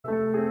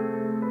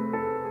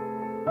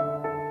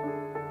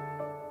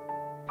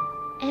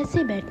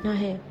ऐसे बैठना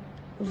है,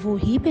 वो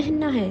ही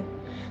पहनना है,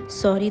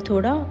 सॉरी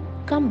थोड़ा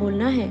कम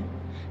बोलना है,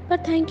 पर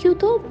थैंक यू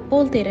तो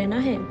बोलते रहना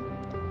है,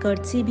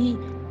 कर्टसी भी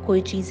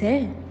कोई चीज़ है।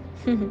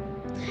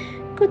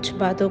 कुछ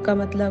बातों का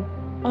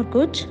मतलब और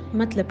कुछ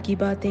मतलब की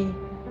बातें।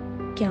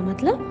 क्या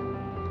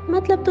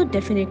मतलब तो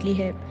डेफिनेटली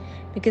है,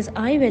 because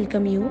I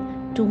welcome you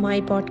to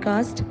my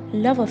podcast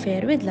love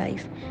affair with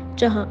life,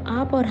 जहाँ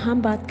आप और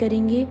हम बात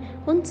करेंगे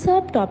उन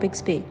सब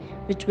टॉपिक्स पे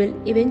which will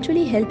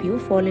eventually help you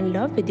fall in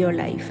love with your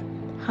life.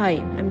 Hi,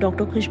 I'm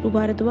Dr. Khushbu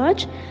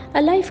Bharadwaj,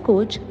 a life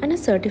coach and a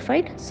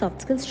certified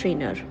soft skills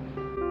trainer.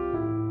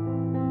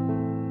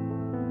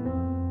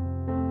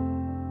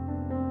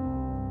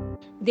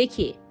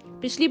 देखिए,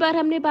 पिछली बार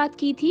हमने बात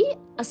की थी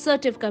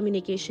असर्टिव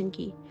कम्युनिकेशन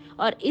की,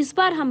 और इस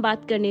बार हम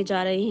बात करने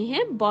जा रहे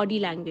हैं बॉडी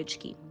लैंग्वेज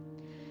की.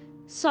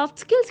 सॉफ्ट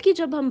स्किल्स की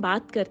जब हम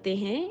बात करते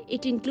हैं,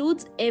 it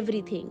includes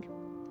everything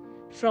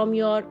from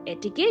your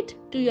etiquette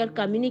to your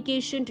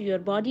communication to your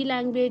body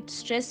language,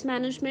 stress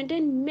management,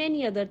 and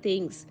many other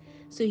things.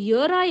 So,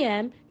 here I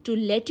am to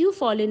let you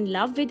fall in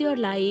love with your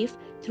life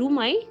through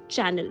my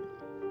channel.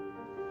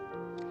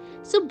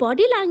 So,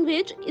 body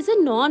language is a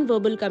non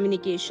verbal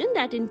communication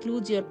that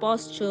includes your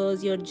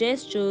postures, your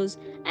gestures,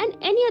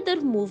 and any other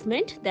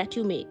movement that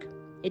you make.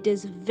 It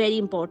is very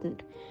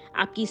important.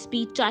 आपकी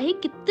speech चाहे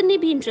कितनी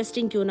भी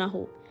interesting क्यों ना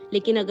हो,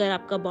 लेकिन अगर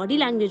आपका बॉडी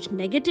लैंग्वेज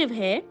नेगेटिव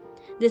है,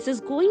 this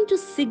is going to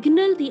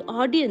signal the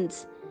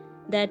audience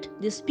that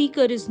the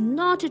speaker is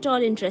not at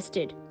all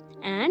interested,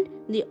 and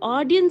the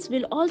audience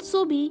will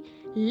also be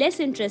less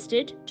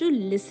interested to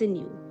listen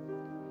you.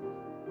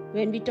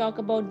 When we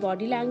talk about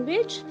body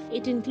language,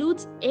 it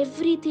includes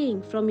everything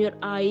from your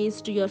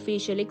eyes to your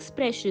facial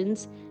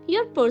expressions,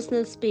 your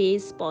personal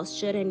space,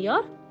 posture, and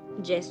your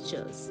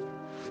gestures.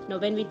 Now,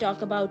 when we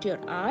talk about your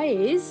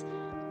eyes,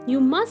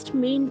 you must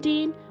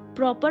maintain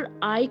proper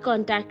eye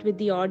contact with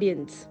the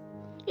audience.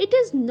 It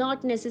is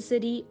not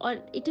necessary or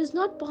it is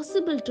not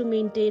possible to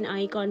maintain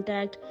eye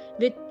contact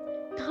with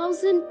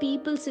 1,000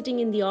 people sitting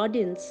in the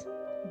audience,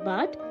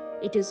 but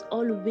it is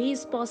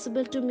always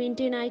possible to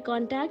maintain eye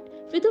contact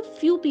with a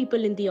few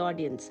people in the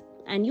audience,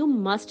 and you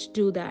must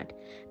do that.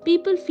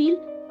 People feel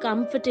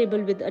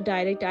comfortable with a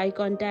direct eye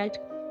contact.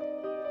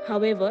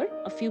 However,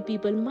 a few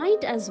people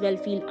might as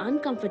well feel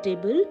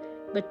uncomfortable,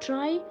 but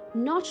try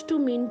not to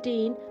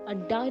maintain a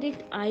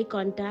direct eye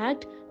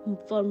contact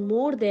for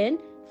more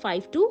than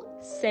 5 to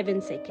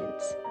 7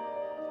 seconds.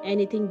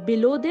 Anything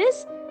below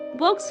this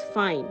works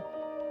fine.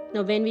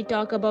 Now, when we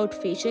talk about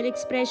facial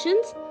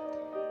expressions,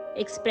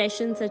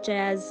 expressions such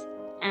as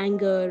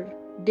anger,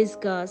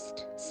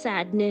 disgust,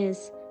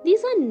 sadness,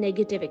 these are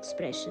negative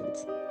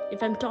expressions.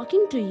 If I'm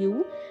talking to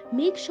you,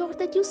 make sure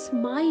that you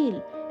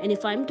smile. And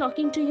if I'm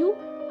talking to you,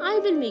 I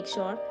will make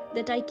sure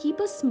that I keep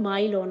a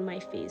smile on my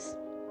face.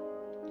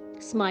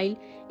 Smile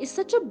is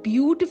such a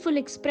beautiful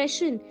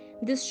expression.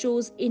 This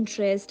shows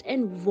interest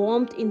and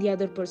warmth in the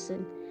other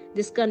person.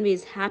 This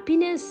conveys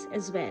happiness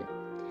as well.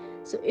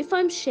 So, if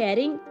I'm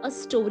sharing a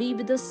story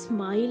with a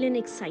smile and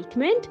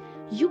excitement,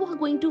 you are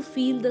going to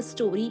feel the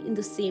story in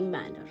the same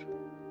manner.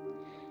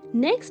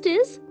 Next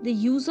is the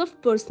use of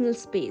personal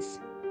space.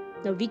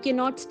 Now, we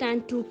cannot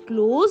stand too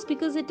close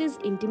because it is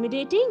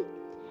intimidating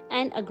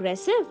and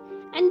aggressive,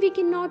 and we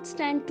cannot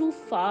stand too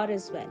far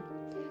as well.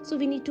 So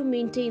we need to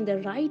maintain the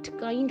right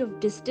kind of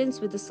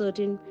distance with a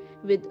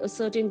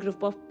certain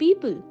group of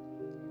people.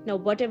 Now,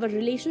 whatever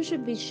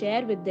relationship we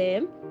share with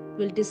them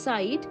will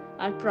decide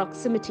our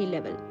proximity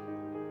level.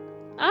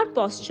 Our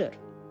posture.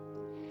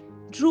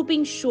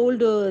 Drooping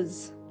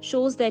shoulders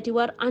shows that you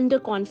are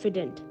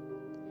underconfident.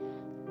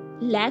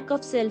 Lack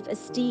of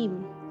self-esteem,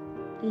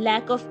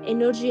 lack of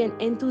energy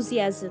and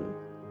enthusiasm.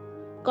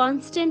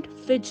 Constant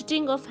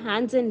fidgeting of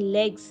hands and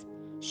legs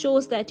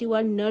shows that you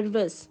are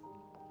nervous.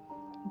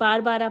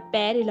 बार बार आप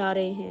पैर हिला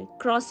रहे हैं,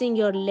 crossing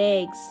your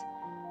legs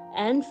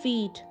and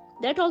feet,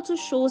 that also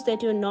shows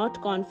that you're not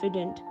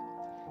confident.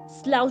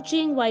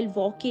 Slouching while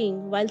walking,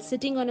 while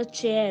sitting on a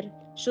chair,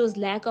 shows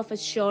lack of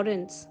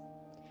assurance.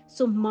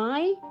 So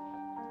my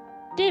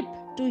tip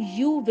to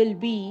you will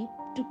be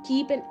to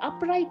keep an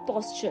upright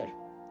posture.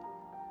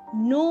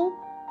 No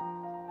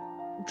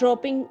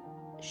dropping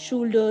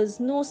shoulders,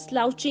 no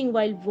slouching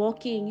while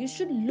walking. You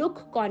should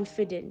look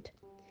confident.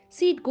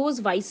 See, it goes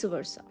vice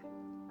versa.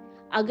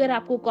 अगर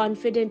आपको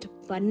confident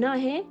बनना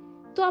है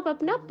तो आप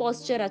अपना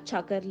posture अच्छा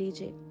कर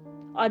लीजिए,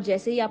 और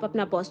जैसे ही आप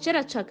अपना पोस्चर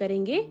अच्छा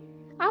करेंगे,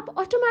 आप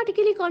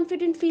ऑटोमेटिकली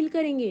कॉन्फिडेंट फील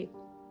करेंगे.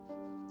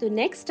 तो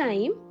नेक्स्ट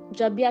टाइम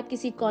जब भी आप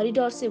किसी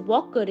कॉरिडोर से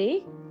वॉक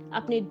करें,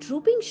 अपने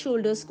ड्रूपिंग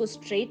शोल्डर्स को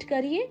स्ट्रेट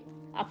करिए,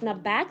 अपना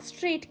बैक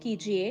स्ट्रेट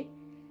कीजिए,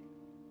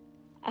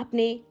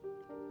 अपने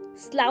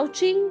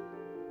स्लाउचिंग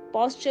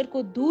पोस्चर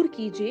को दूर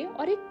कीजिए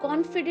और एक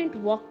कॉन्फिडेंट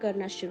वॉक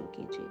करना शुरू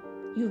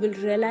कीजिए. You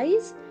will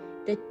realise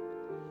that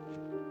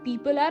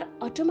people are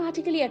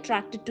automatically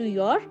attracted to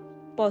your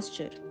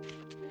posture.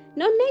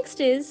 Now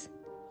next is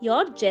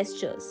your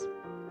gestures.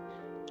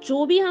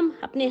 जो भी हम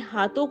अपने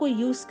हाथों को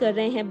यूज कर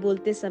रहे हैं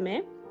बोलते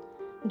समय,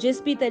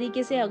 जिस भी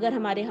तरीके से अगर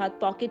हमारे हाथ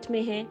पॉकेट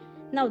में है,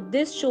 now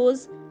this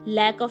shows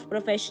lack of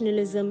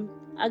professionalism,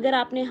 अगर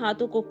आपने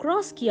हाथों को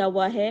क्रॉस किया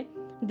हुआ है,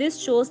 this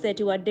shows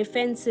that you are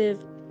defensive.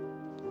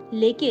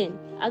 लेकिन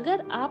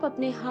अगर आप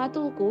अपने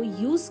हाथों को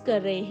यूज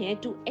कर रहे हैं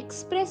to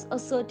express a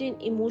certain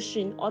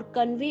emotion और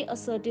convey a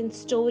certain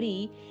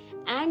story,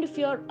 and if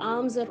your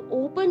arms are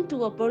open to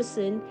a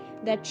person,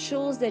 that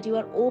shows that you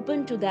are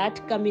open to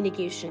that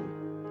communication.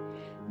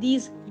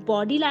 These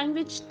body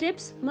language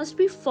tips must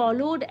be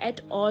followed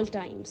at all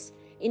times.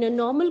 In a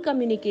normal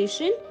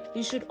communication,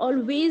 you should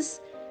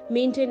always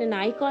maintain an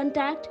eye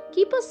contact,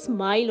 keep a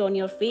smile on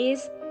your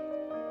face,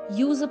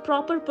 use a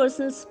proper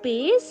personal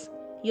space,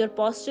 your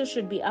posture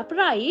should be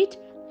upright,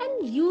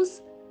 and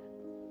use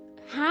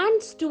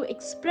hands to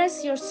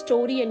express your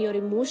story and your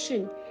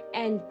emotion,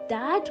 and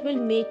that will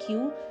make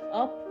you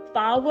a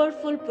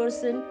powerful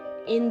person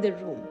in the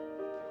room.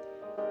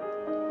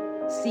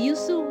 See you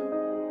soon.